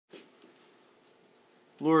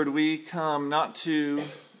Lord, we come not to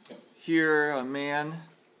hear a man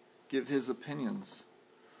give his opinions.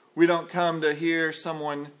 We don't come to hear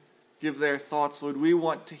someone give their thoughts. Lord, we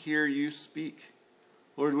want to hear you speak.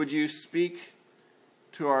 Lord, would you speak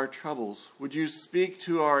to our troubles? Would you speak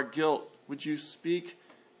to our guilt? Would you speak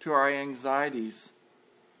to our anxieties?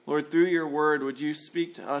 Lord, through your word, would you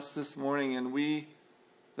speak to us this morning, and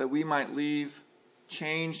that we might leave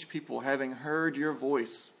changed people, having heard your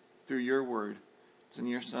voice through your word. It's in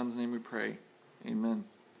your Son's name we pray. Amen.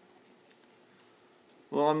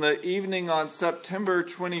 Well, on the evening on September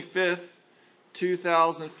 25th,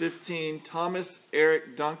 2015, Thomas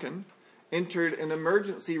Eric Duncan entered an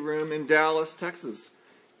emergency room in Dallas, Texas.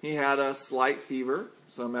 He had a slight fever,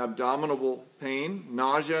 some abdominal pain,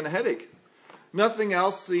 nausea, and a headache. Nothing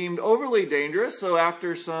else seemed overly dangerous, so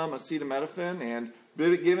after some acetaminophen and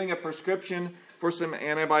giving a prescription for some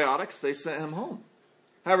antibiotics, they sent him home.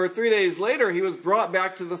 However, 3 days later, he was brought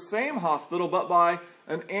back to the same hospital, but by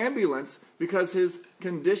an ambulance, because his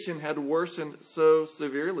condition had worsened so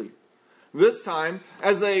severely. This time,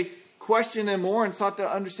 as they questioned him more and sought to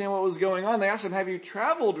understand what was going on, they asked him, "Have you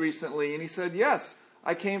traveled recently?" And he said, "Yes,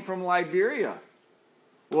 I came from Liberia."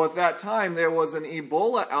 Well, at that time, there was an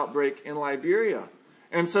Ebola outbreak in Liberia.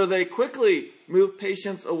 And so they quickly moved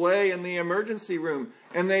patients away in the emergency room.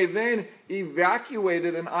 And they then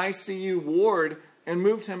evacuated an ICU ward and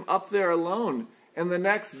moved him up there alone. And the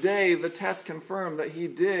next day, the test confirmed that he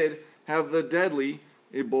did have the deadly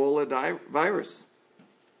Ebola virus.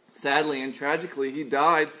 Sadly and tragically, he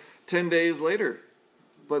died 10 days later.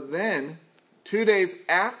 But then, 2 days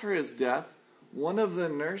after his death, one of the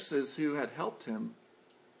nurses who had helped him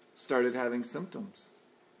started having symptoms.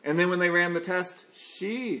 And then when they ran the test,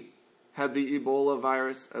 she had the Ebola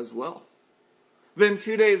virus as well. Then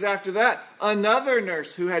 2 days after that, another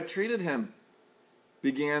nurse who had treated him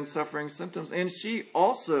began suffering symptoms, and she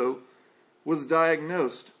also was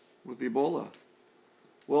diagnosed with Ebola.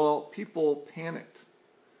 Well, people panicked.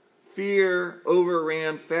 Fear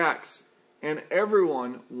overran facts, and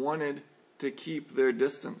everyone wanted to keep their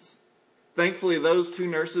distance. Thankfully, those two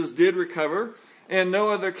nurses did recover, and no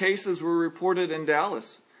other cases were reported in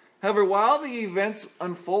Dallas. However, while the events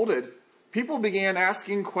unfolded, people began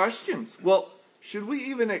asking questions. Well, should we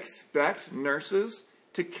even expect nurses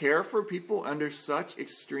to care for people under such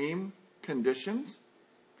extreme conditions?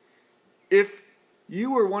 If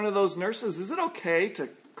you were one of those nurses, is it okay to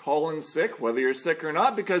call in sick, whether you're sick or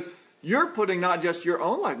not? Because you're putting not just your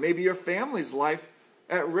own life, maybe your family's life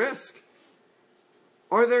at risk.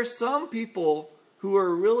 Are there some people who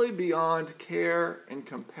are really beyond care and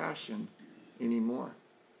compassion anymore?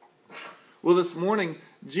 Well, this morning,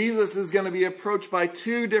 Jesus is going to be approached by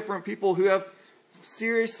two different people who have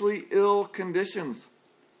seriously ill conditions.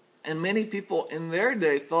 And many people in their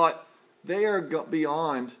day thought they are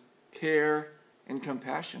beyond care and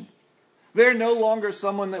compassion. They're no longer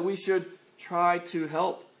someone that we should try to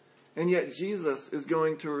help. And yet Jesus is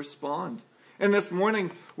going to respond. And this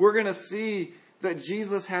morning, we're going to see that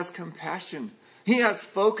Jesus has compassion. He has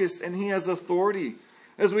focus and he has authority.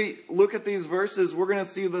 As we look at these verses, we're going to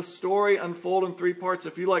see the story unfold in three parts.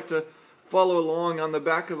 If you like to follow along on the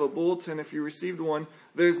back of a bulletin, if you received one,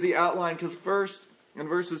 there's the outline. Because first, in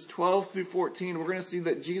verses 12 through 14, we're going to see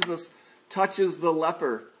that Jesus touches the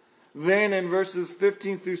leper. Then in verses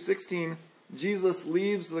 15 through 16, Jesus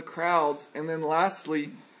leaves the crowds. And then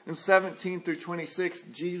lastly, in 17 through 26,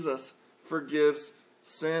 Jesus forgives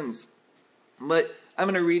sins. But I'm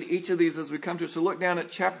going to read each of these as we come to it. So look down at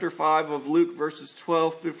chapter 5 of Luke, verses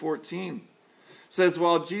 12 through 14. It says,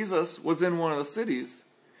 "While Jesus was in one of the cities,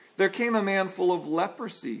 there came a man full of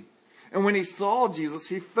leprosy. And when he saw Jesus,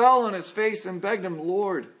 he fell on his face and begged him,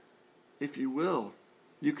 'Lord, if you will,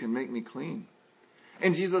 you can make me clean.'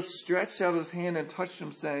 And Jesus stretched out his hand and touched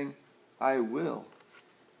him, saying, 'I will,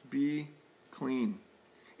 be clean.'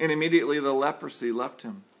 And immediately the leprosy left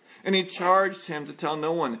him. And he charged him to tell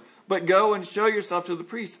no one, but go and show yourself to the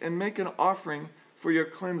priest and make an offering for your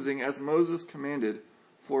cleansing as Moses commanded,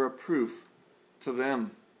 for a proof to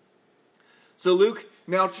them." So Luke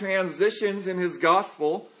now transitions in his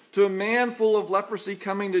gospel to a man full of leprosy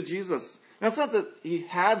coming to Jesus. Now it's not that he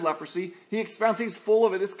had leprosy. He expounds he's full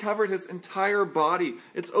of it. It's covered his entire body.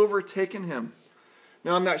 It's overtaken him.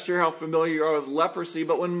 Now I'm not sure how familiar you are with leprosy,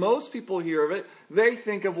 but when most people hear of it, they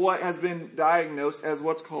think of what has been diagnosed as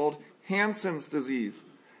what's called Hansen's disease.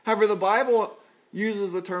 However, the Bible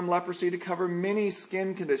uses the term leprosy to cover many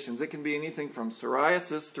skin conditions. It can be anything from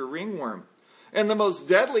psoriasis to ringworm. And the most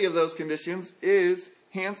deadly of those conditions is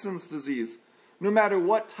Hansen's disease. No matter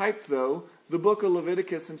what type, though, the book of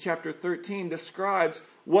Leviticus in chapter 13 describes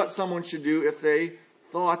what someone should do if they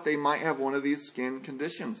thought they might have one of these skin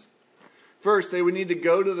conditions. First, they would need to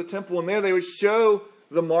go to the temple, and there they would show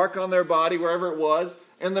the mark on their body, wherever it was,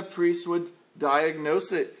 and the priest would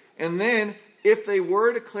diagnose it. And then, if they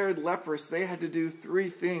were declared leprous, they had to do 3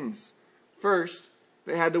 things. First,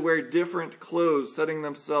 they had to wear different clothes, setting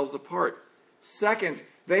themselves apart. Second,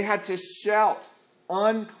 they had to shout,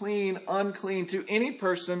 "Unclean, unclean," to any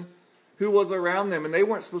person who was around them. And they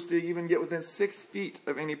weren't supposed to even get within 6 feet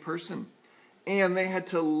of any person. And they had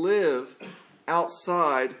to live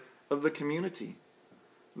outside of the community.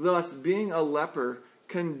 Thus, being a leper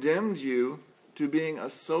condemned you to being a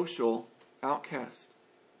social outcast.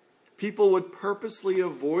 People would purposely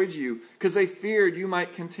avoid you because they feared you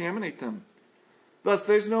might contaminate them. Thus,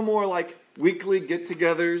 there's no more like weekly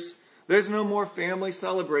get-togethers. There's no more family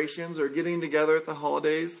celebrations or getting together at the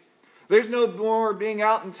holidays. There's no more being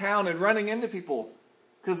out in town and running into people,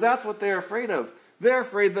 because that's what they're afraid of. They're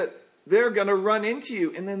afraid that they're going to run into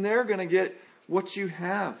you and then they're going to get what you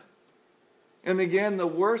have. And again, the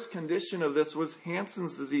worst condition of this was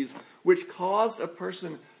Hansen's disease, which caused a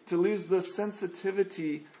person to lose the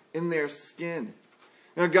sensitivity in their skin.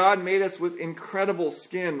 Now, God made us with incredible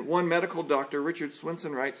skin. One medical doctor, Richard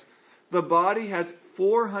Swinson, writes, "The body has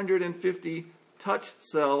 450 touch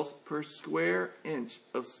cells per square inch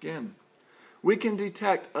of skin. We can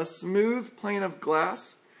detect a smooth plane of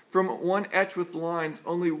glass from one etched with lines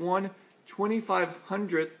only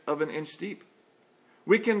 1/2500th of an inch deep.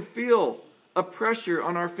 We can feel a pressure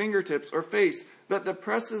on our fingertips or face that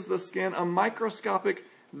depresses the skin a microscopic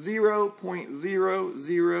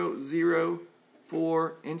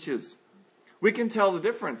 0.0004 inches. We can tell the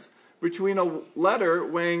difference between a letter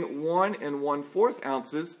weighing 1 1/4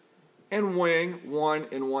 ounces and weighing 1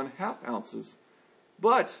 1/2 ounces,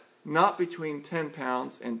 but not between 10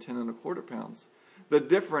 pounds and 10 1/4 pounds. The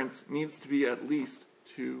difference needs to be at least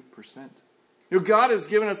 2%. You know, God has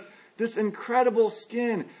given us this incredible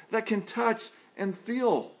skin that can touch and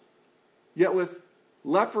feel. Yet with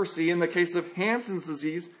leprosy, in the case of Hansen's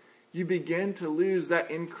disease, you begin to lose that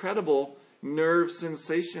incredible nerve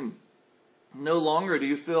sensation. No longer do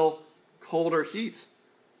you feel cold or heat.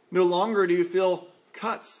 No longer do you feel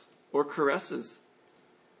cuts or caresses.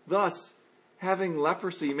 Thus, having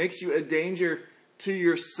leprosy makes you a danger to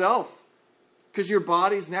yourself, because your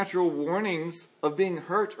body's natural warnings of being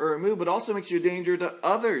hurt or removed, but also makes you a danger to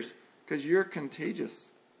others because you're contagious.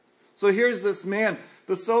 So here's this man,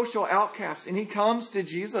 the social outcast, and he comes to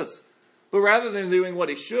Jesus. But rather than doing what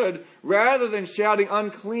he should, rather than shouting,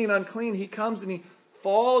 "Unclean, unclean," he comes and he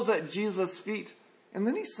falls at Jesus' feet. And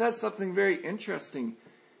then he says something very interesting.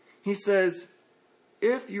 He says,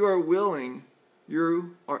 "If you are willing,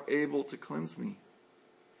 you are able to cleanse me."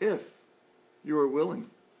 If you are willing.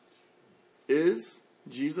 Is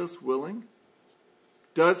Jesus willing?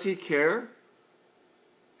 Does he care?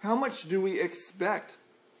 How much do we expect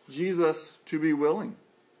Jesus to be willing?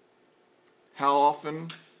 How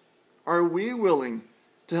often are we willing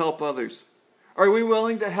to help others? Are we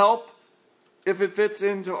willing to help if it fits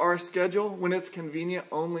into our schedule, when it's convenient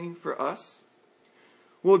only for us?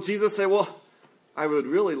 Will Jesus say, "Well, I would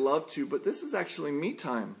really love to, but this is actually me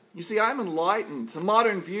time. You see, I'm enlightened to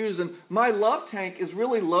modern views, and my love tank is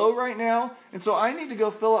really low right now, and so I need to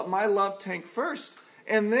go fill up my love tank first,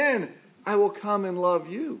 and then I will come and love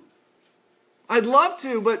you. I'd love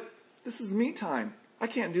to, but this is me time. I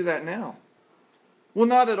can't do that now." Well,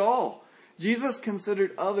 not at all. Jesus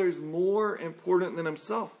considered others more important than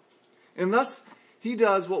himself. And thus, he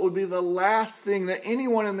does what would be the last thing that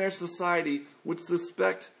anyone in their society would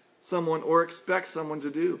suspect someone or expect someone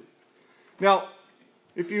to do. Now,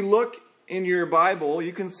 if you look in your Bible,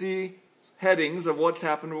 you can see headings of what's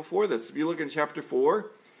happened before this. If you look in chapter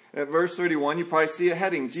 4, at verse 31, you probably see a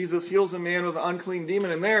heading. Jesus heals a man with an unclean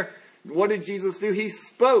demon. And there, what did Jesus do? He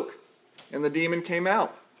spoke, and the demon came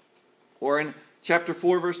out. Or in chapter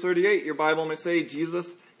 4, verse 38, your Bible may say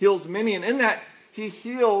Jesus heals many. And in that, he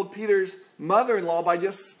healed Peter's mother-in-law by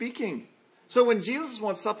just speaking. So when Jesus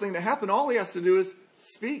wants something to happen, all he has to do is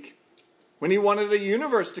speak. When he wanted a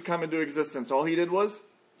universe to come into existence, all he did was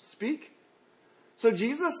speak. So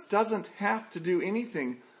Jesus doesn't have to do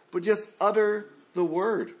anything but just utter the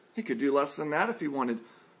word. He could do less than that if he wanted.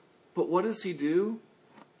 But what does he do?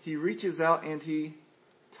 He reaches out and he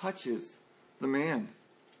touches the man.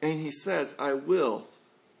 And he says, "I will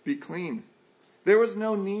be clean." There was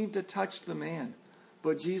no need to touch the man,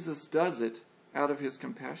 but Jesus does it out of his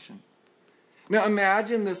compassion. Now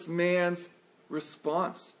imagine this man's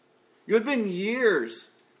response. It had been years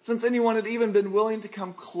since anyone had even been willing to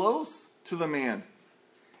come close to the man.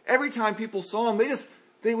 Every time people saw him,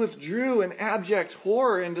 they withdrew in abject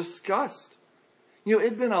horror and disgust. You know,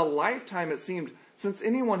 it'd been a lifetime, it seemed, since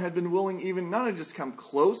anyone had been willing even not to just come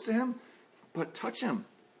close to him, but touch him,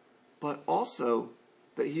 but also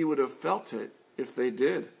that he would have felt it if they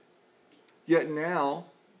did. Yet now,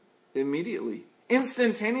 immediately,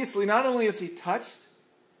 instantaneously, not only is he touched,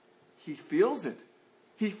 he feels it.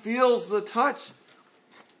 He feels the touch.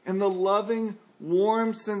 And the loving,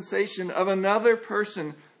 warm sensation of another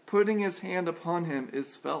person putting his hand upon him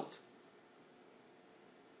is felt.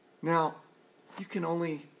 Now, we can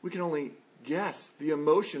only guess the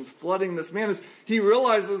emotions flooding this man as he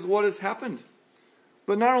realizes what has happened.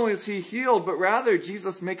 But not only is he healed, but rather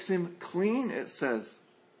Jesus makes him clean, it says.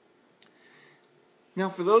 Now,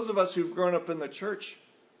 for those of us who've grown up in the church,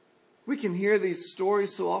 we can hear these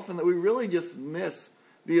stories so often that we really just miss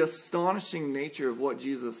the astonishing nature of what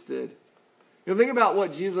Jesus did. Think about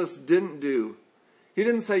what Jesus didn't do. He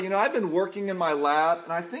didn't say, I've been working in my lab,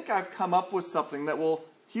 and I think I've come up with something that will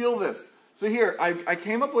heal this. So here, I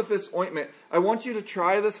came up with this ointment. I want you to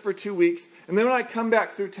try this for 2 weeks, and then when I come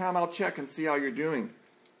back through town, I'll check and see how you're doing.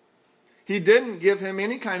 He didn't give him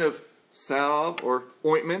any kind of salve or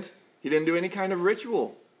ointment. He didn't do any kind of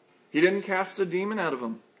ritual. He didn't cast a demon out of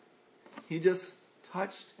him. He just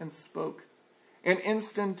touched and spoke. And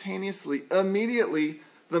instantaneously, immediately,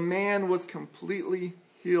 the man was completely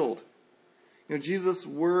healed. Jesus'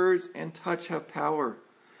 words and touch have power.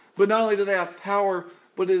 But not only do they have power,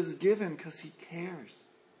 but it is given because he cares.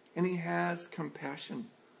 And he has compassion.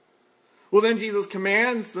 Well, then Jesus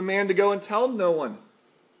commands the man to go and tell no one,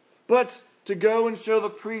 but to go and show the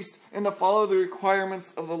priest and to follow the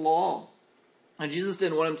requirements of the law. And Jesus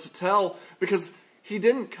didn't want him to tell because he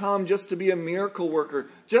didn't come just to be a miracle worker,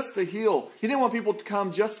 just to heal. He didn't want people to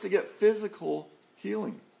come just to get physical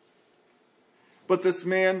healing. But this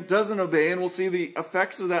man doesn't obey, and we'll see the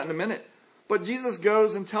effects of that in a minute. But Jesus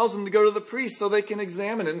goes and tells them to go to the priest so they can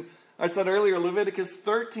examine. And I said earlier, Leviticus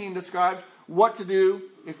 13 described what to do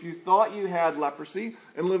if you thought you had leprosy.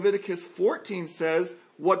 And Leviticus 14 says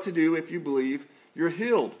what to do if you believe you're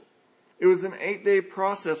healed. It was an 8-day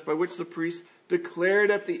process by which the priest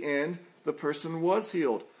declared at the end the person was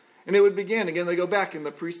healed. And it would begin, again, they go back and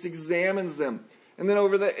the priest examines them. And then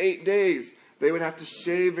over the 8 days, they would have to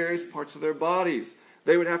shave various parts of their bodies.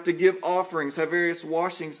 They would have to give offerings, have various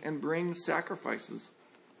washings, and bring sacrifices.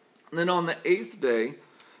 And then on the 8th day,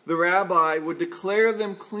 the rabbi would declare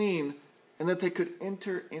them clean and that they could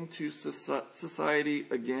enter into society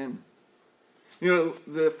again.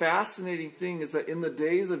 The fascinating thing is that in the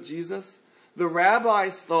days of Jesus, the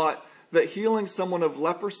rabbis thought that healing someone of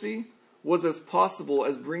leprosy was as possible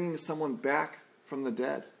as bringing someone back from the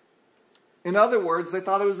dead. In other words, they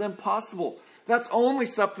thought it was impossible. That's only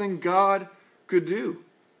something God could do.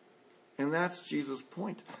 And that's Jesus'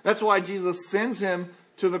 point. That's why Jesus sends him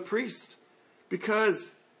to the priest.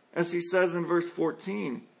 Because, as he says in verse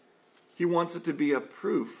 14, he wants it to be a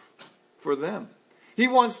proof for them. He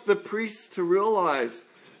wants the priests to realize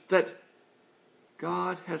that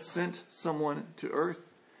God has sent someone to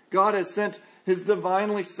earth. God has sent his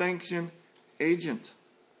divinely sanctioned agent.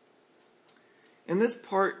 And this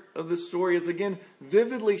part of the story is again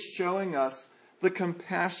vividly showing us the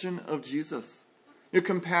compassion of Jesus.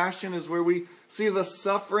 Compassion is where we see the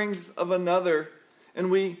sufferings of another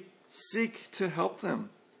and we seek to help them.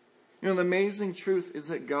 The amazing truth is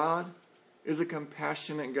that God is a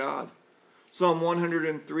compassionate God. Psalm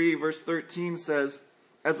 103 verse 13 says,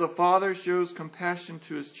 "As a father shows compassion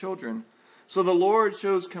to his children, so the Lord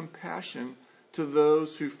shows compassion to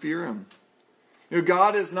those who fear him."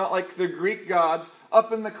 God is not like the Greek gods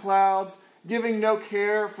up in the clouds, giving no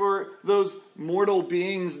care for those mortal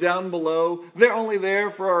beings down below. They're only there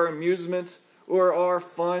for our amusement or our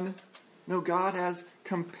fun. No, God has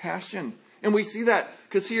compassion. And we see that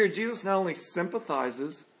because here Jesus not only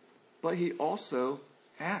sympathizes, but he also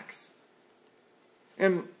acts.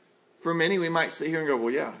 And for many, we might sit here and go,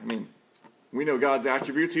 well, yeah, we know God's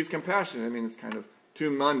attributes. He's compassionate. It's kind of too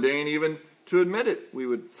mundane even to admit it, we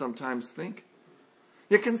would sometimes think.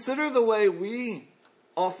 Yet consider the way we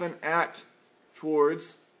often act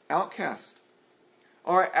towards outcasts.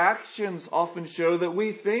 Our actions often show that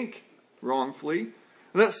we think, wrongfully,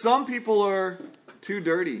 that some people are too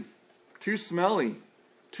dirty, too smelly,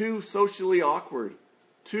 too socially awkward,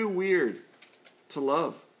 too weird to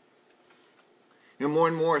love. More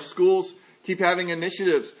and more schools keep having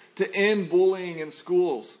initiatives to end bullying in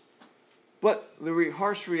schools. But the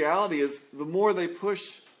harsh reality is the more they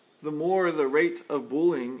push, the more the rate of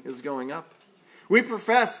bullying is going up. We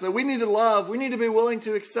profess that we need to love, we need to be willing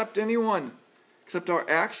to accept anyone, except our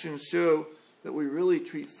actions show that we really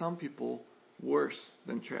treat some people worse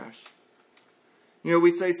than trash.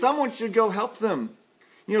 We say someone should go help them.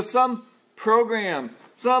 Some program,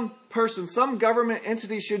 Some person, some government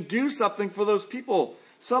entity should do something for those people.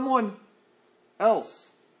 Someone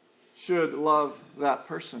else should love that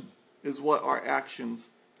person, is what our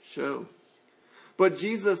actions show. But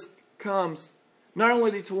Jesus comes not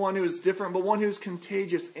only to one who is different, but one who is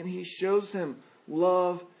contagious, and he shows him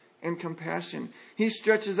love and compassion. He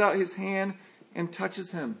stretches out his hand and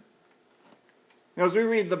touches him. Now, as we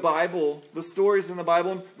read the Bible, the stories in the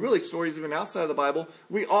Bible, and really stories even outside of the Bible,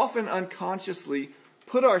 we often unconsciously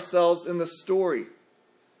put ourselves in the story.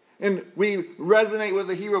 And we resonate with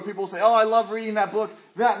the hero. People say, oh, I love reading that book.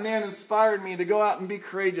 That man inspired me to go out and be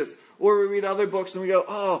courageous. Or we read other books and we go,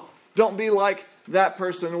 oh, don't be like that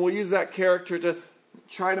person. And we'll use that character to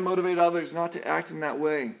try to motivate others not to act in that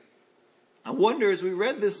way. I wonder, as we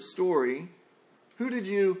read this story, who did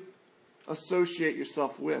you associate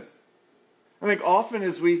yourself with? I think often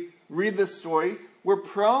as we read this story, we're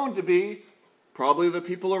prone to be probably the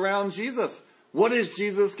people around Jesus. What is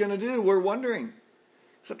Jesus going to do? We're wondering.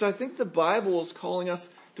 Except I think the Bible is calling us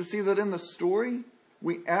to see that in the story,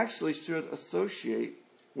 we actually should associate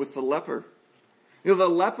with the leper. You know, the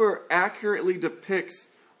leper accurately depicts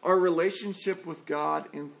our relationship with God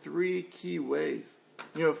in three key ways.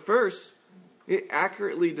 You know, first, it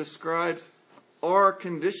accurately describes our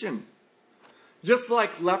condition. Just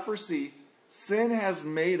like leprosy, sin has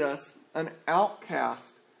made us an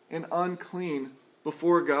outcast and unclean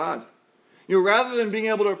before God. You know, rather than being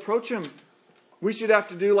able to approach him, we should have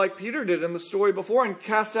to do like Peter did in the story before and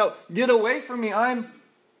cast out, get away from me, I'm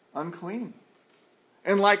unclean.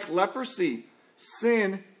 And like leprosy,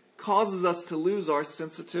 sin causes us to lose our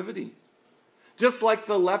sensitivity. Just like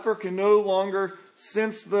the leper can no longer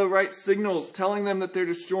sense the right signals telling them that they're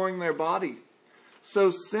destroying their body, so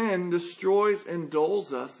sin destroys and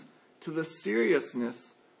dulls us to the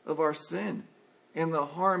seriousness of our sin and the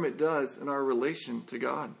harm it does in our relation to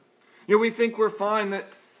God. You know, we think we're fine,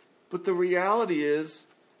 but the reality is,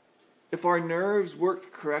 if our nerves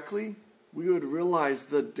worked correctly, we would realize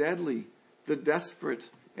the deadly, the desperate,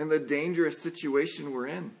 and the dangerous situation we're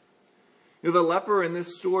in. You know, the leper in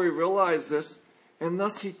this story realized this, and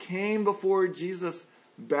thus he came before Jesus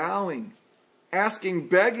bowing, asking,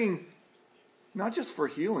 begging, not just for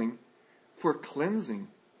healing, for cleansing.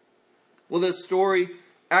 Well, this story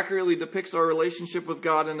accurately depicts our relationship with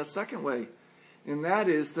God in a second way, and that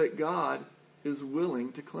is that God is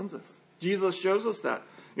willing to cleanse us. Jesus shows us that.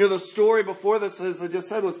 You know, the story before this, as I just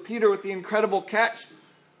said, was Peter with the incredible catch.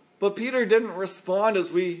 But Peter didn't respond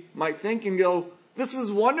as we might think and go, this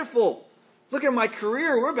is wonderful. Look at my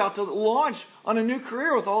career. We're about to launch on a new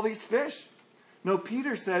career with all these fish. No,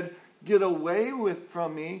 Peter said, get away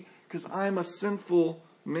from me because I'm a sinful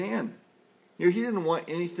man. You know, he didn't want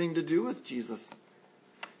anything to do with Jesus.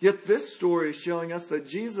 Yet this story is showing us that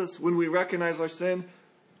Jesus, when we recognize our sin,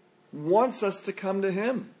 wants us to come to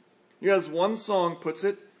him. You know, as one song puts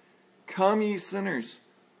it, come ye sinners,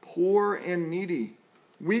 poor and needy,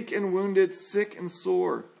 weak and wounded, sick and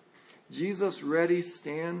sore. Jesus ready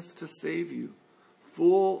stands to save you,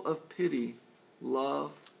 full of pity,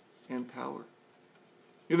 love, and power.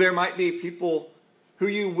 You know, there might be people who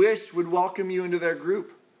you wish would welcome you into their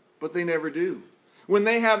group, but they never do. When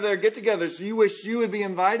they have their get-togethers, you wish you would be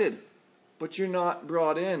invited, but you're not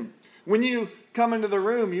brought in. When you come into the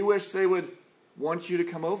room, you wish they would want you to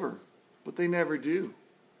come over, but they never do.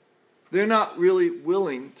 They're not really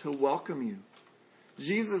willing to welcome you.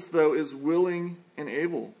 Jesus, though, is willing and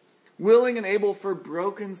able for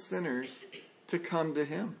broken sinners to come to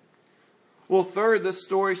him. Well, third, this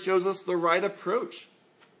story shows us the right approach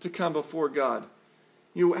to come before God.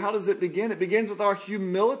 You know, how does it begin? It begins with our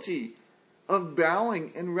humility of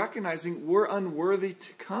bowing and recognizing we're unworthy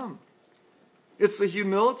to come. It's the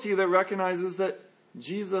humility that recognizes that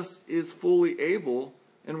Jesus is fully able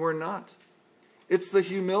and we're not. It's the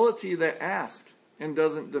humility that asks and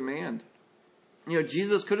doesn't demand. You know,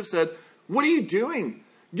 Jesus could have said, what are you doing?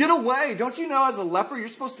 Get away. Don't you know as a leper you're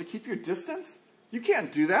supposed to keep your distance? You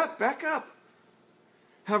can't do that. Back up.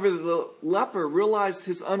 However, the leper realized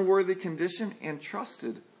his unworthy condition and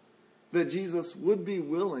trusted that Jesus would be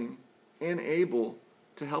willing and able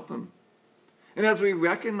to help him. And as we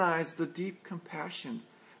recognize the deep compassion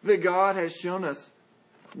that God has shown us,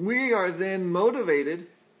 we are then motivated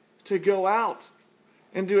to go out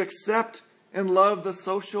and to accept and love the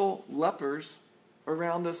social lepers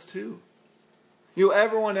around us too. You know,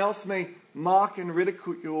 everyone else may mock and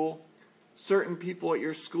ridicule certain people at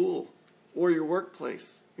your school or your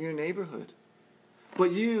workplace, or your neighborhood.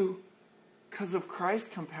 But you, because of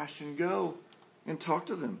Christ's compassion, go and talk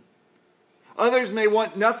to them. Others may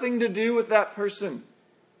want nothing to do with that person,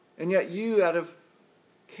 and yet you, out of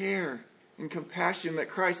care and compassion that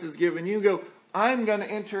Christ has given you, go, I'm going to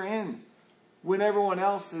enter in when everyone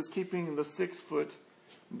else is keeping the 6-foot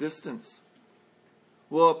distance.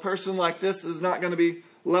 Well, a person like this is not going to be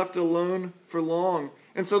left alone for long.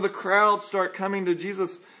 And so the crowds start coming to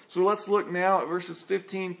Jesus. So let's look now at verses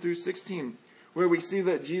 15 through 16, where we see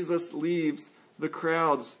that Jesus leaves the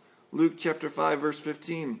crowds. Luke chapter 5, verse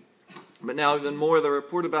 15. But now even more, the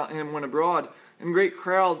report about him went abroad, and great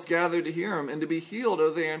crowds gathered to hear him and to be healed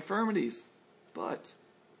of their infirmities. But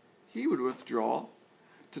he would withdraw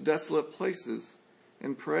to desolate places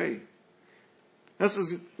and pray. This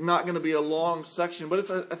is not going to be a long section, but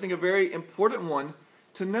it's, I think, a very important one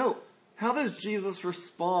to note. How does Jesus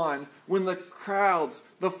respond when the crowds,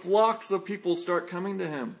 the flocks of people start coming to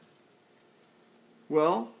him?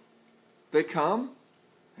 Well, they come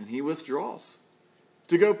and he withdraws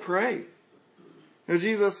to go pray. Now,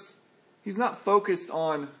 Jesus, he's not focused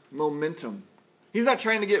on momentum. He's not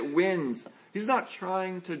trying to get wins. He's not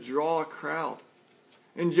trying to draw a crowd.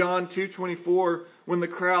 In John 2:24, when the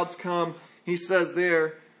crowds come, he says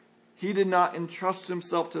there, he did not entrust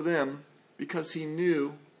himself to them because he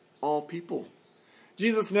knew all people.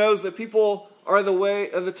 Jesus knows that people are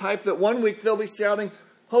the type that one week they'll be shouting,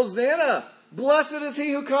 Hosanna! Blessed is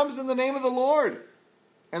he who comes in the name of the Lord.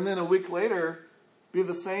 And then a week later, be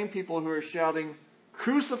the same people who are shouting,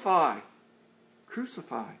 Crucify!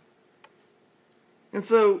 Crucify! And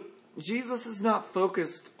so, Jesus is not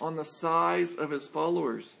focused on the size of his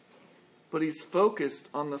followers, but he's focused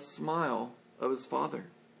on the smile of his Father.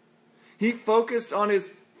 He focused on his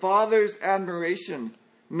Father's admiration,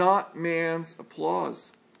 not man's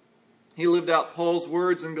applause. He lived out Paul's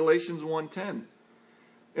words in Galatians 1:10.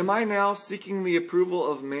 Am I now seeking the approval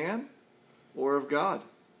of man or of God?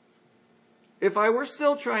 If I were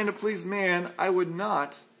still trying to please man, I would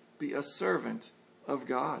not be a servant of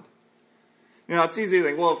God. You know, it's easy to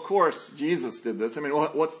think, well, of course, Jesus did this. I mean,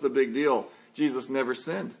 what's the big deal? Jesus never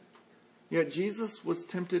sinned. Yet Jesus was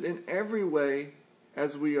tempted in every way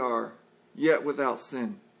as we are, yet without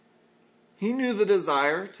sin. He knew the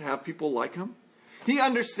desire to have people like him. He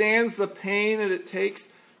understands the pain that it takes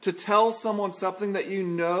to tell someone something that you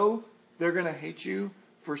know they're going to hate you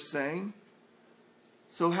for saying.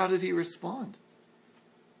 So how did he respond?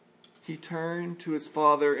 He turned to his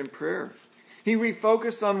Father in prayer. He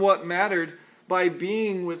refocused on what mattered by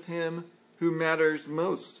being with him who matters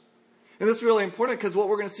most. And this is really important because what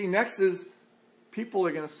we're going to see next is people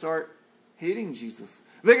are going to start hating Jesus.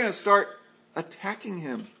 They're going to start attacking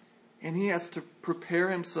him. And he has to prepare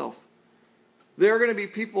himself. There are going to be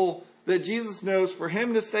people that Jesus knows for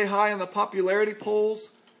him to stay high in the popularity polls,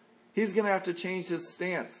 he's going to have to change his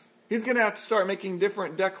stance. He's going to have to start making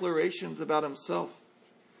different declarations about himself.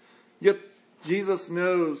 Yet Jesus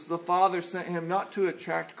knows the Father sent him not to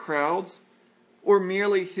attract crowds or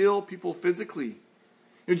merely heal people physically.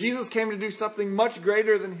 You know, Jesus came to do something much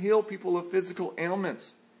greater than heal people of physical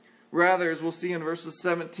ailments. Rather, as we'll see in verses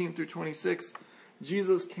 17 through 26,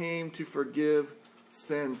 Jesus came to forgive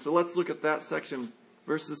sins. So let's look at that section,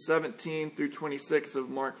 verses 17 through 26 of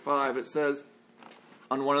Mark 5. It says,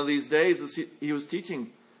 on one of these days as he was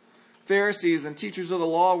teaching, Pharisees and teachers of the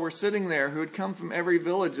law were sitting there who had come from every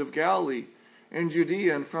village of Galilee and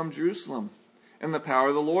Judea and from Jerusalem. And the power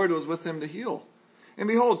of the Lord was with him to heal. And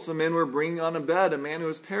behold, some men were bringing on a bed a man who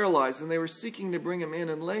was paralyzed, and they were seeking to bring him in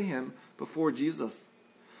and lay him before Jesus.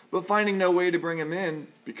 But finding no way to bring him in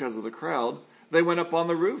because of the crowd, they went up on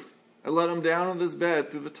the roof and let him down on his bed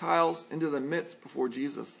through the tiles into the midst before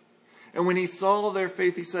Jesus. And when he saw their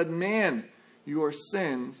faith, he said, Man, your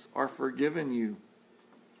sins are forgiven you.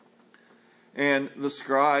 And the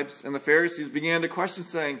scribes and the Pharisees began to question,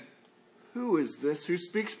 saying, Who is this who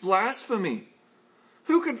speaks blasphemy?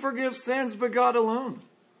 Who can forgive sins but God alone?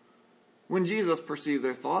 When Jesus perceived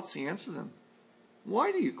their thoughts, he answered them,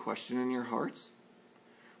 Why do you question in your hearts?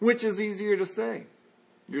 Which is easier to say,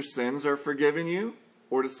 Your sins are forgiven you,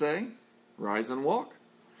 or to say, Rise and walk?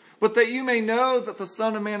 But that you may know that the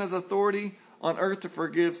Son of Man has authority on earth to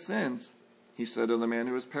forgive sins, he said to the man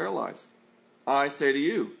who was paralyzed, I say to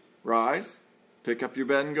you, Rise, pick up your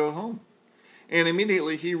bed and go home. And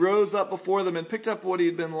immediately he rose up before them and picked up what he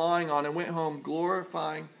had been lying on and went home,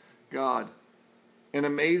 glorifying God. And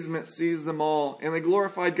amazement seized them all, and they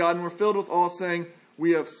glorified God and were filled with awe, saying,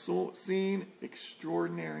 We have seen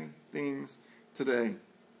extraordinary things today.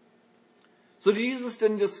 So Jesus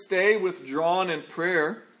didn't just stay withdrawn in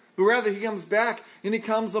prayer, but rather he comes back and he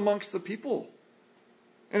comes amongst the people.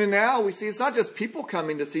 And now we see it's not just people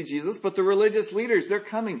coming to see Jesus, but the religious leaders, they're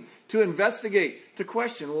coming to investigate, to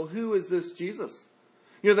question, well, who is this Jesus?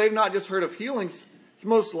 You know, they've not just heard of healings. It's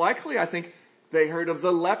most likely, I think, they heard of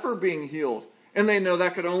the leper being healed. And they know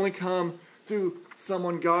that could only come through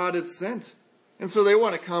someone God had sent. And so they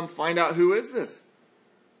want to come find out, who is this?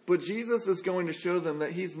 But Jesus is going to show them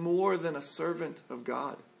that he's more than a servant of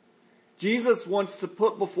God. Jesus wants to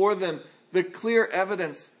put before them the clear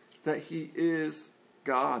evidence that he is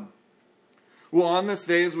God. Well, on this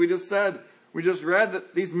day, as we just read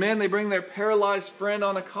that these men, they bring their paralyzed friend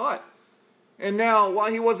on a cot. And now,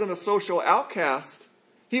 while he wasn't a social outcast,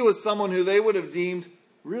 he was someone who they would have deemed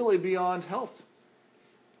really beyond help.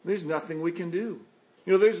 There's nothing we can do.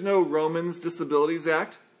 There's no Romans Disabilities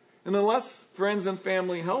Act. And unless friends and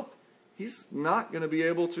family help, he's not going to be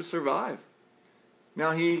able to survive.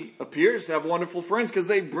 Now, he appears to have wonderful friends because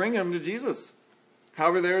they bring him to Jesus.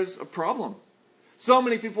 However, there's a problem. So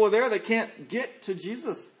many people are there, they can't get to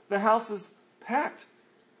Jesus. The house is packed.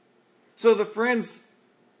 So the friends,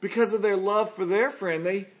 because of their love for their friend,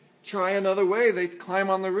 they try another way. They climb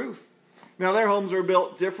on the roof. Now, their homes are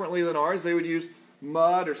built differently than ours. They would use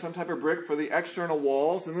mud or some type of brick for the external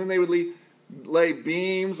walls, and then they would lay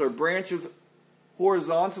beams or branches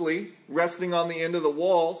horizontally resting on the end of the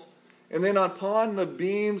walls. And then upon the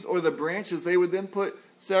beams or the branches, they would then put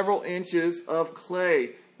several inches of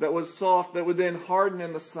clay that was soft, that would then harden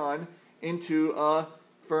in the sun into a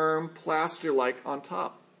firm plaster-like on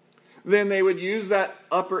top. Then they would use that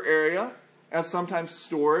upper area as sometimes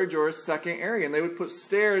storage or a second area. And they would put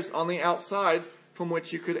stairs on the outside from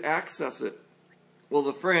which you could access it. Well,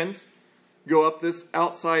 the friends go up this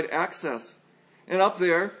outside access. And up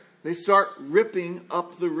there, they start ripping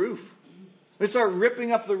up the roof. They start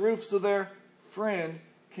ripping up the roof so their friend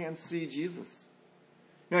can see Jesus.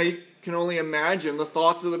 Now, you can only imagine the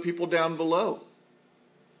thoughts of the people down below.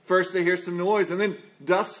 First, they hear some noise, and then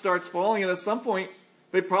dust starts falling. And at some point,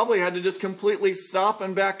 they probably had to just completely stop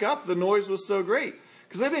and back up. The noise was so great.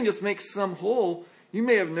 Because they didn't just make some hole. You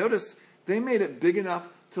may have noticed they made it big enough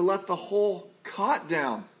to let the whole cot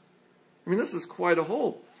down. I mean, this is quite a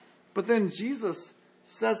hole. But then Jesus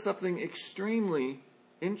says something extremely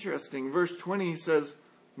interesting. Verse 20, he says,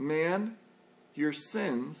 "Man, your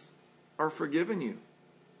sins are forgiven you."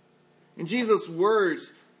 And Jesus'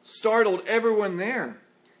 words startled everyone there.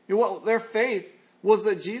 Their faith was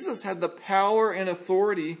that Jesus had the power and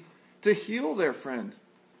authority to heal their friend,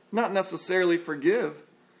 not necessarily forgive.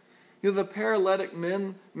 The paralytic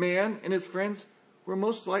man and his friends were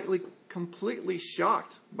most likely completely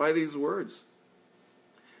shocked by these words.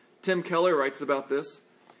 Tim Keller writes about this.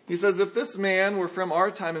 He says, if this man were from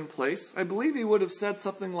our time and place, I believe he would have said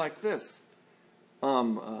something like this.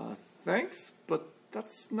 Thanks, but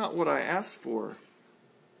that's not what I asked for.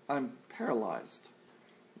 I'm paralyzed.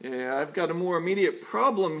 Yeah, I've got a more immediate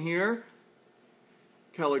problem here.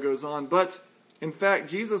 Keller goes on, but in fact,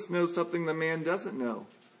 Jesus knows something the man doesn't know.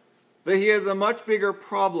 That he has a much bigger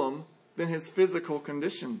problem than his physical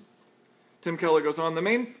condition. Tim Keller goes on, the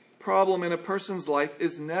main problem in a person's life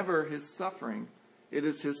is never his suffering. It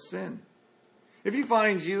is his sin. If you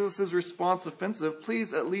find Jesus' response offensive,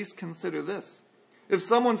 please at least consider this. If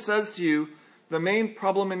someone says to you, the main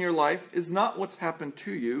problem in your life is not what's happened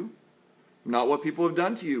to you, not what people have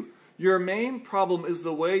done to you. Your main problem is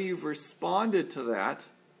the way you've responded to that.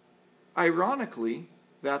 Ironically,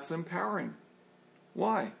 that's empowering.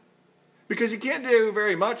 Why? Because you can't do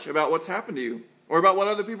very much about what's happened to you or about what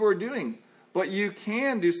other people are doing, but you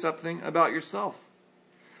can do something about yourself.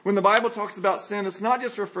 When the Bible talks about sin, it's not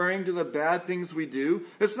just referring to the bad things we do.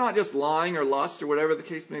 It's not just lying or lust or whatever the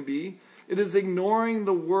case may be. It is ignoring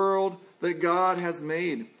the world that God has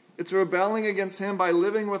made. It's rebelling against him by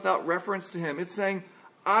living without reference to him. It's saying,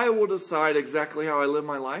 I will decide exactly how I live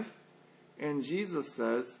my life. And Jesus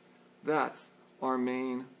says that's our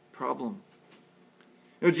main problem.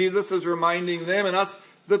 Jesus is reminding them and us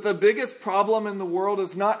that the biggest problem in the world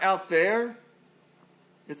is not out there.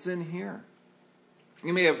 It's in here.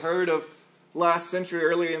 You may have heard of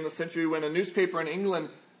earlier in the century, when a newspaper in England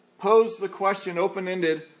posed the question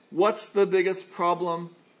open-ended, what's the biggest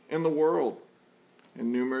problem in the world?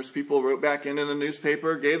 And numerous people wrote back into the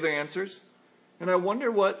newspaper, gave their answers. And I wonder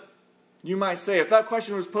what you might say. If that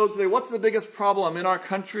question was posed today, what's the biggest problem in our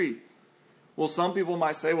country? Well, some people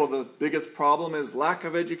might say, well, the biggest problem is lack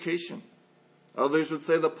of education. Others would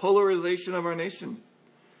say the polarization of our nation.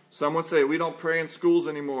 Some would say we don't pray in schools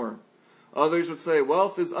anymore. Others would say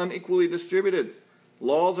wealth is unequally distributed.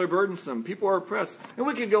 Laws are burdensome. People are oppressed. And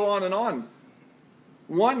we could go on and on.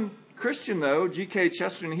 One Christian, though, G.K.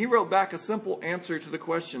 Chesterton, he wrote back a simple answer to the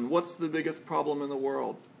question, what's the biggest problem in the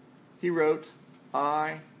world? He wrote,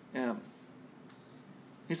 I am.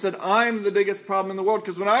 He said, I'm the biggest problem in the world.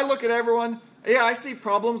 Because when I look at everyone, yeah, I see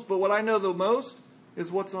problems, but what I know the most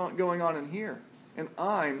is what's going on in here. And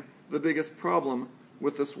I'm the biggest problem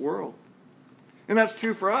with this world. And that's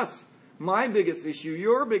true for us. my biggest issue,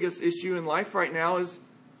 your biggest issue in life right now is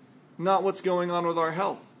not what's going on with our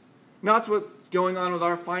health, not what's going on with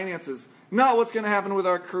our finances, not what's going to happen with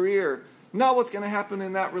our career, not what's going to happen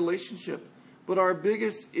in that relationship. But our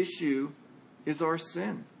biggest issue is our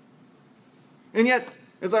sin. And yet,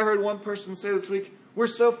 as I heard one person say this week, we're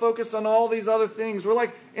so focused on all these other things. We're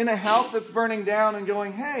like in a house that's burning down and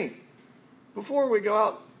going, hey, before we go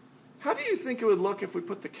out, how do you think it would look if we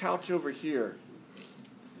put the couch over here?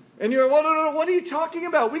 And you're, well, no, what are you talking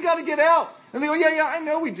about? We got to get out. And they go, yeah, I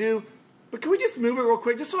know we do. But can we just move it real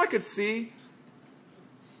quick just so I could see?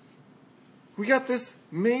 We got this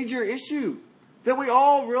major issue that we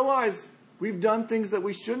all realize we've done things that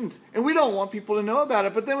we shouldn't. And we don't want people to know about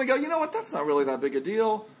it. But then we go, you know what? That's not really that big a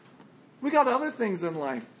deal. We got other things in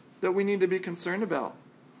life that we need to be concerned about.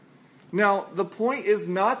 Now, the point is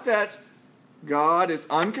not that God is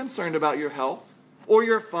unconcerned about your health or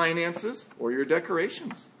your finances or your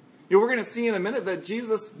decorations. You know, we're going to see in a minute that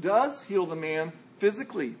Jesus does heal the man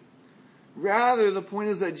physically. Rather, the point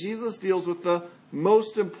is that Jesus deals with the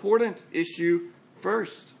most important issue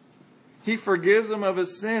first. He forgives him of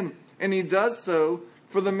his sin, and he does so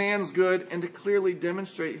for the man's good and to clearly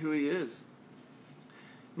demonstrate who he is.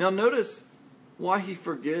 Now notice why he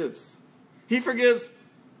forgives. He forgives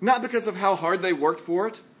not because of how hard they worked for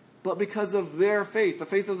it, but because of their faith, the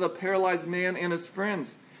faith of the paralyzed man and his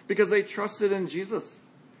friends, because they trusted in Jesus.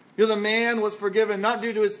 You know, the man was forgiven not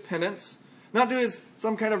due to his penance, not due to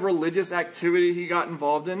some kind of religious activity he got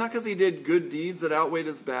involved in, not because he did good deeds that outweighed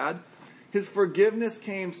his bad. His forgiveness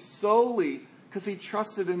came solely because he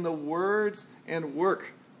trusted in the words and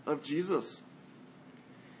work of Jesus.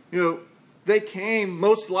 You know, they came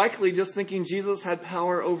most likely just thinking Jesus had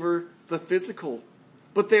power over the physical,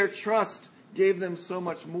 but their trust gave them so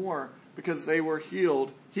much more because they were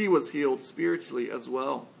healed. He was healed spiritually as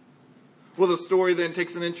well. Well, the story then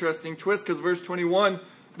takes an interesting twist because verse 21,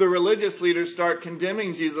 the religious leaders start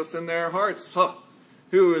condemning Jesus in their hearts.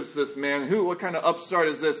 Who is this man? What kind of upstart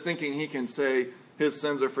is this thinking he can say his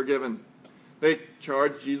sins are forgiven? They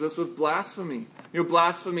charge Jesus with blasphemy. You know,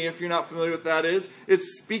 blasphemy, if you're not familiar with that is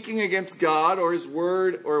speaking against God or his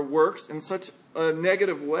word or works in such a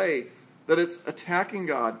negative way that it's attacking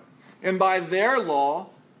God. And by their law,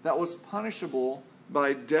 that was punishable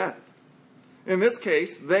by death. In this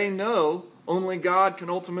case, they know only God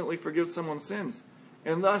can ultimately forgive someone's sins.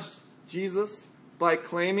 And thus, Jesus, by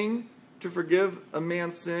claiming to forgive a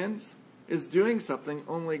man's sins, is doing something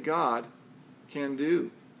only God can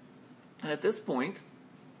do. And at this point,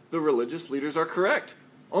 the religious leaders are correct.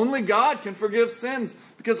 Only God can forgive sins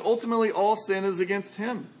because ultimately all sin is against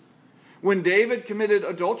him. When David committed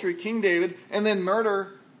adultery, King David, and then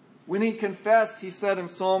murder, when he confessed, he said in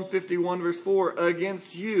Psalm 51 verse 4,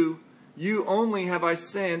 against you only have I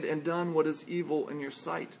sinned and done what is evil in your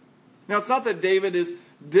sight. Now, it's not that David is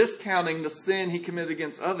discounting the sin he committed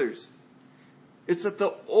against others. It's that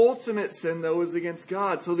the ultimate sin, though, is against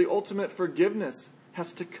God. So the ultimate forgiveness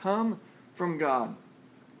has to come from God.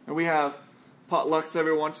 And we have potlucks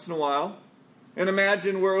every once in a while. And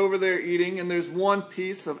imagine we're over there eating and there's one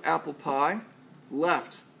piece of apple pie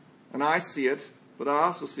left. And I see it, but I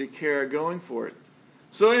also see Kara going for it.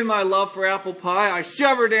 So in my love for apple pie, I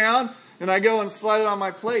shove her down and I go and slide it on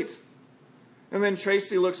my plate. And then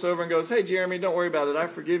Tracy looks over and goes, hey, Jeremy, don't worry about it. I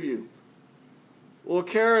forgive you. Well,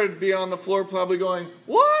 Kara would be on the floor probably going,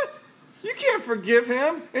 what? You can't forgive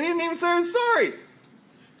him. And he didn't even say he was sorry.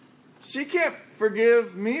 She can't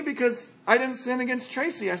forgive me because I didn't sin against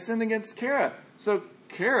Tracy. I sinned against Kara. So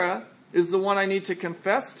Kara is the one I need to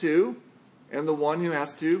confess to and the one who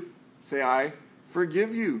has to say, I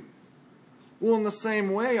forgive you. Well, in the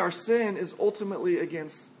same way, our sin is ultimately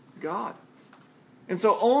against God. And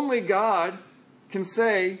so only God can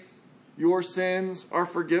say, your sins are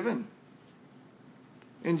forgiven.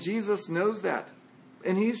 And Jesus knows that.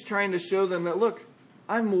 And he's trying to show them that, look,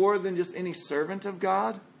 I'm more than just any servant of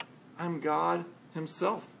God. I'm God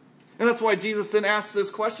himself. And that's why Jesus then asked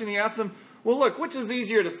this question. He asked them, well, look, which is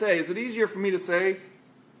easier to say? Is it easier for me to say,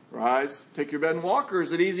 rise, take your bed and walk? Or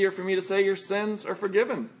is it easier for me to say your sins are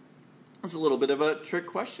forgiven? It's a little bit of a trick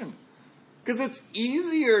question. Because it's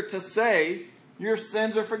easier to say your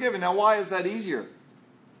sins are forgiven. Now, why is that easier?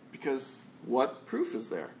 Because what proof is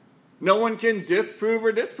there? No one can disprove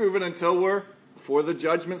or disprove it until we're before the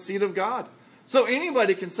judgment seat of God. So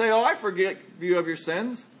anybody can say, oh, I forgive you of your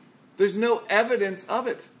sins. There's no evidence of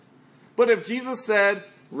it. But if Jesus said,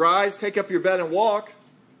 rise, take up your bed and walk,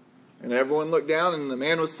 and everyone looked down and the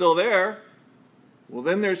man was still there, well,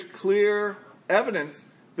 then there's clear evidence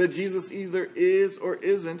that Jesus either is or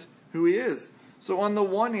isn't who he is. So on the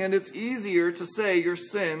one hand, it's easier to say your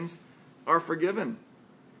sins are forgiven.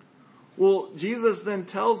 Well, Jesus then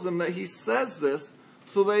tells them that he says this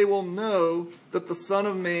so they will know that the Son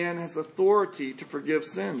of Man has authority to forgive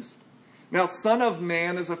sins. Now, Son of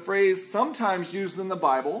Man is a phrase sometimes used in the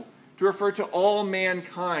Bible to refer to all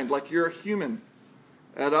mankind, like you're a human.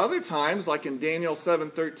 At other times, like in Daniel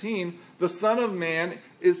 7:13, the Son of Man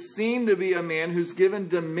is seen to be a man who's given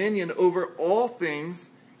dominion over all things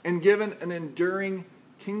and given an enduring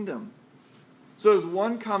kingdom. So as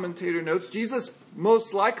one commentator notes, Jesus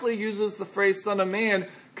most likely uses the phrase Son of Man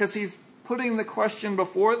because he's putting the question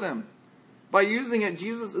before them. By using it,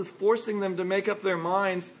 Jesus is forcing them to make up their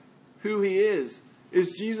minds who he is.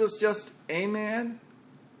 Is Jesus just a man,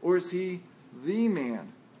 or is he the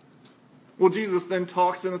man? Well, Jesus then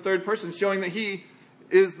talks in the third person, showing that he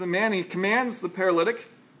is the man. He commands the paralytic.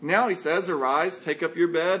 Now he says, arise, take up your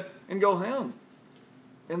bed, and go home.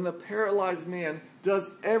 And the paralyzed man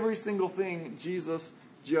does every single thing Jesus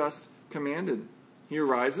just commanded. He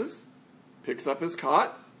arises, picks up his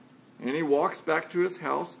cot, and he walks back to his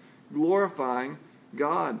house, glorifying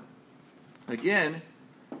God. Again,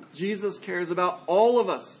 Jesus cares about all of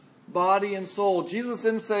us, body and soul. Jesus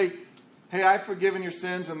didn't say, hey, I've forgiven your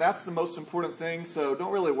sins, and that's the most important thing, so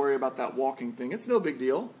don't really worry about that walking thing. It's no big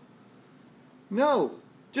deal. No.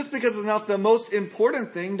 Just because it's not the most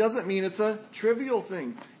important thing doesn't mean it's a trivial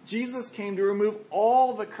thing. Jesus came to remove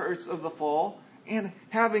all the curse of the fall, and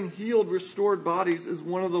having healed, restored bodies is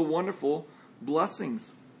one of the wonderful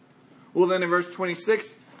blessings. Well, then in verse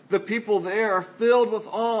 26, the people there are filled with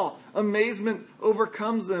awe. Amazement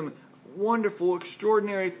overcomes them. Wonderful,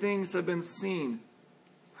 extraordinary things have been seen.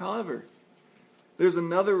 However, there's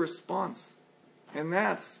another response, and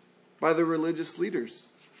that's by the religious leaders.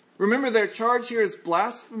 Remember, their charge here is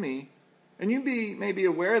blasphemy, and you may be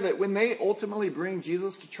aware that when they ultimately bring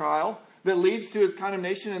Jesus to trial that leads to his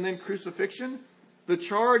condemnation and then crucifixion, the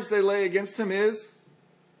charge they lay against him is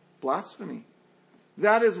blasphemy.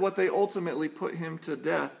 That is what they ultimately put him to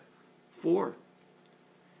death for.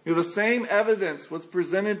 The same evidence was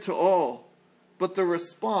presented to all, but the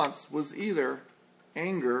response was either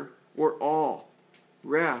anger or awe,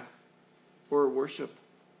 wrath or worship.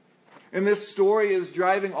 And this story is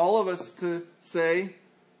driving all of us to say,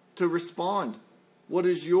 to respond. What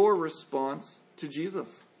is your response to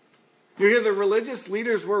Jesus? You hear, the religious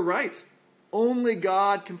leaders were right. Only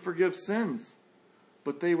God can forgive sins.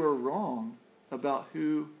 But they were wrong about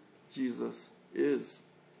who Jesus is.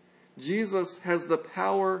 Jesus has the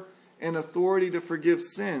power and authority to forgive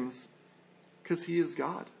sins because he is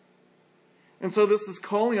God. And so this is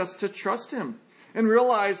calling us to trust him and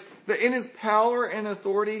realize that in his power and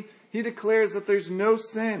authority, he declares that there's no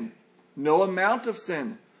sin, no amount of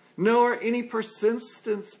sin, nor any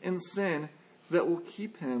persistence in sin that will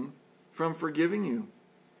keep him from forgiving you.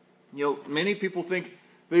 Many people think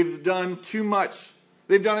they've done too much,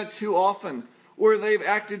 they've done it too often, or they've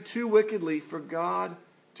acted too wickedly for God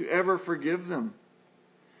to ever forgive them.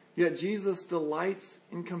 Yet Jesus delights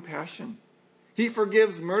in compassion. He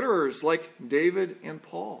forgives murderers like David and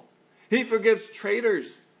Paul. He forgives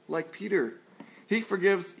traitors like Peter. He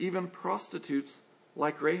forgives even prostitutes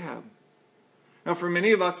like Rahab. Now, for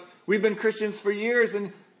many of us, we've been Christians for years,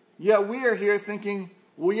 and yet we are here thinking,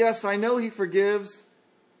 well, yes, I know he forgives,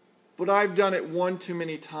 but I've done it one too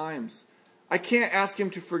many times. I can't ask him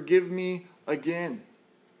to forgive me again.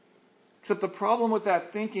 Except the problem with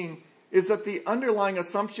that thinking is that the underlying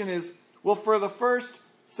assumption is, well, for the first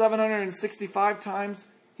 765 times,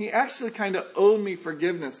 he actually kind of owed me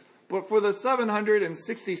forgiveness. But for the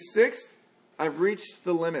 766th, I've reached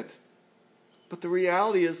the limit. But the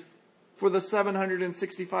reality is, for the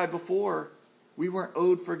 765 before, we weren't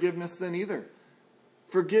owed forgiveness then either.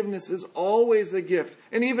 Forgiveness is always a gift.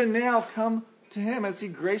 And even now, come to him as he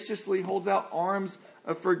graciously holds out arms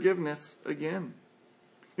of forgiveness again.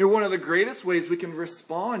 One of the greatest ways we can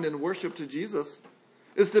respond in worship to Jesus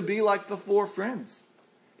is to be like the four friends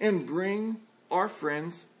and bring our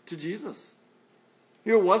friends to Jesus.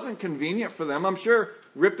 It wasn't convenient for them. I'm sure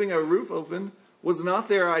ripping a roof open was not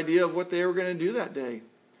their idea of what they were going to do that day.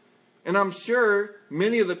 And I'm sure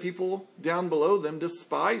many of the people down below them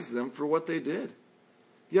despised them for what they did.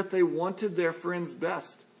 Yet they wanted their friend's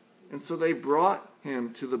best. And so they brought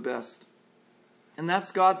him to the best. And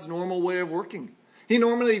that's God's normal way of working. He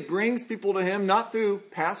normally brings people to him not through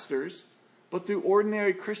pastors, but through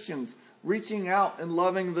ordinary Christians, reaching out and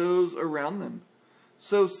loving those around them.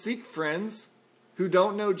 So seek friends who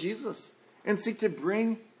don't know Jesus and seek to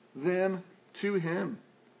bring them to him.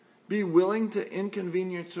 Be willing to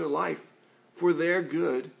inconvenience your life for their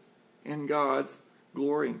good and God's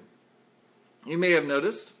glory. You may have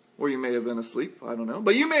noticed, or you may have been asleep, I don't know.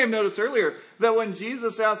 But you may have noticed earlier that when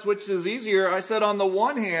Jesus asked which is easier, I said on the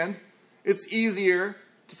one hand, It's easier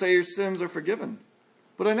to say your sins are forgiven.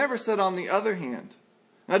 But I never said on the other hand.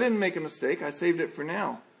 I didn't make a mistake. I saved it for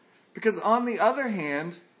now. Because on the other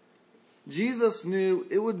hand, Jesus knew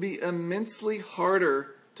it would be immensely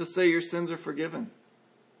harder to say your sins are forgiven.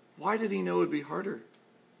 Why did he know it would be harder?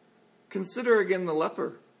 Consider again the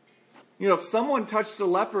leper. If someone touched a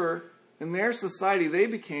leper in their society, they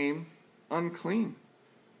became unclean.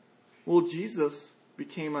 Well, Jesus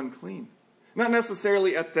became unclean. Not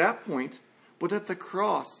necessarily at that point, but at the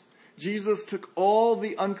cross. Jesus took all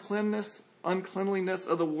the uncleanliness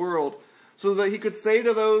of the world so that he could say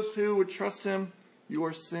to those who would trust him,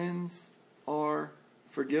 your sins are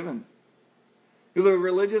forgiven. The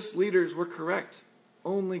religious leaders were correct.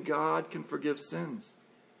 Only God can forgive sins.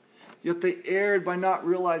 Yet they erred by not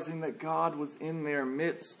realizing that God was in their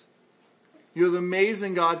midst. The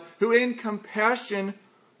amazing God who in compassion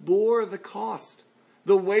bore the cost,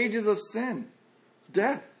 the wages of sin,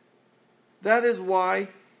 death. That is why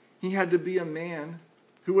he had to be a man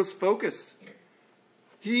who was focused.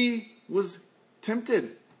 He was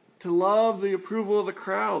tempted to love the approval of the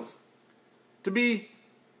crowds, to be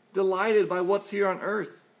delighted by what's here on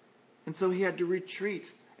earth. And so he had to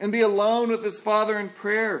retreat and be alone with his Father in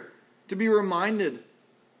prayer to be reminded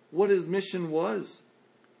what his mission was.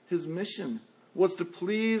 His mission was to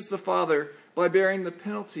please the Father by bearing the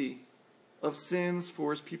penalty of sins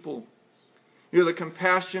for his people. The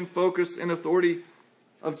compassion, focus, and authority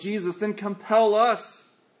of Jesus then compel us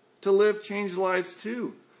to live changed lives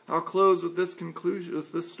too. I'll close with this conclusion,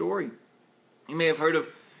 with this story. You may have heard of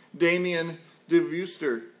Damien de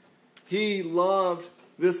Veuster. He loved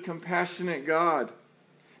this compassionate God.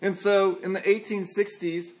 And so in the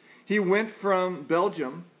 1860s, he went from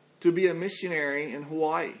Belgium to be a missionary in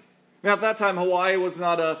Hawaii. Now, at that time, Hawaii was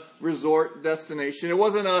not a resort destination. It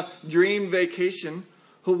wasn't a dream vacation.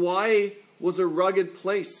 Hawaii was a rugged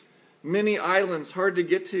place. Many islands, hard to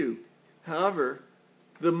get to. However,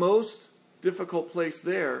 the most difficult place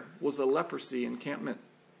there was a leprosy encampment.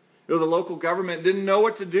 The local government didn't know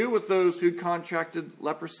what to do with those who contracted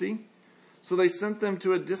leprosy, so they sent them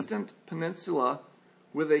to a distant peninsula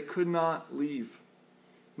where they could not leave.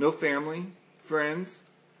 No family, friends,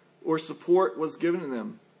 or support was given to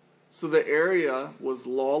them. So the area was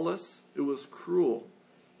lawless, it was cruel,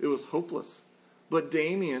 it was hopeless. But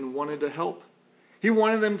Damien wanted to help. He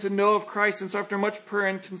wanted them to know of Christ, and so after much prayer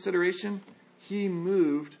and consideration, he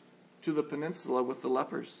moved to the peninsula with the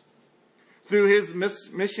lepers. Through his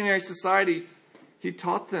missionary society, he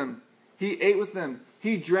taught them, he ate with them,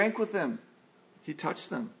 he drank with them, he touched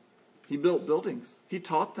them, he built buildings, he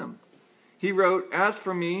taught them. He wrote, "As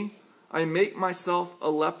for me, I make myself a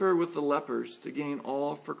leper with the lepers to gain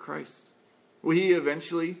all for Christ." Well, he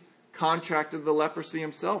eventually contracted the leprosy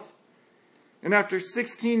himself. And after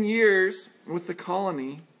 16 years with the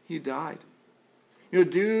colony, he died.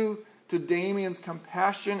 Due to Damien's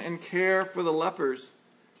compassion and care for the lepers,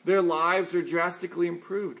 their lives are drastically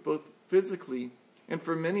improved, both physically and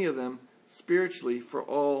for many of them, spiritually, for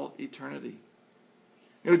all eternity.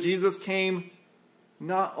 Jesus came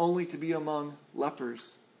not only to be among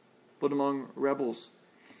lepers, but among rebels.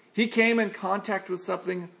 He came in contact with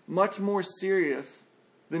something much more serious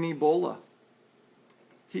than Ebola.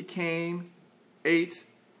 He came, ate,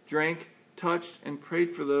 drank, touched, and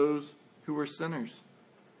prayed for those who were sinners.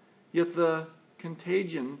 Yet the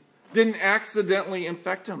contagion didn't accidentally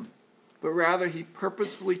infect him, but rather he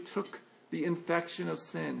purposefully took the infection of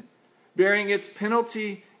sin, bearing its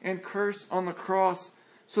penalty and curse on the cross,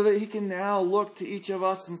 so that he can now look to each of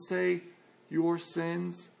us and say, your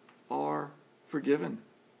sins are forgiven.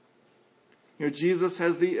 Jesus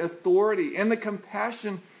has the authority and the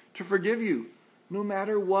compassion to forgive you, no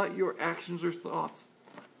matter what your actions or thoughts.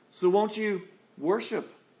 So won't you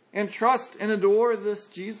worship and trust and adore this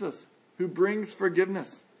Jesus who brings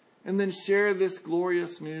forgiveness, and then share this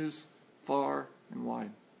glorious news far and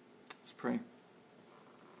wide. Let's pray.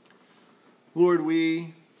 Lord,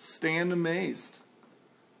 we stand amazed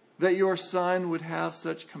that your Son would have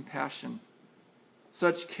such compassion,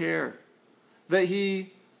 such care, that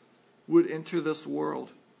he would enter this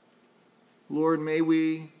world. Lord, may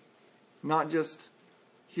we not just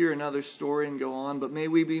hear another story and go on, but may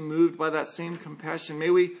we be moved by that same compassion.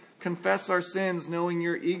 May we confess our sins, knowing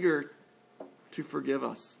you're eager to forgive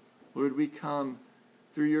us. Lord, we come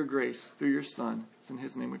through your grace, through your Son. It's in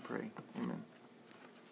his name we pray. Amen.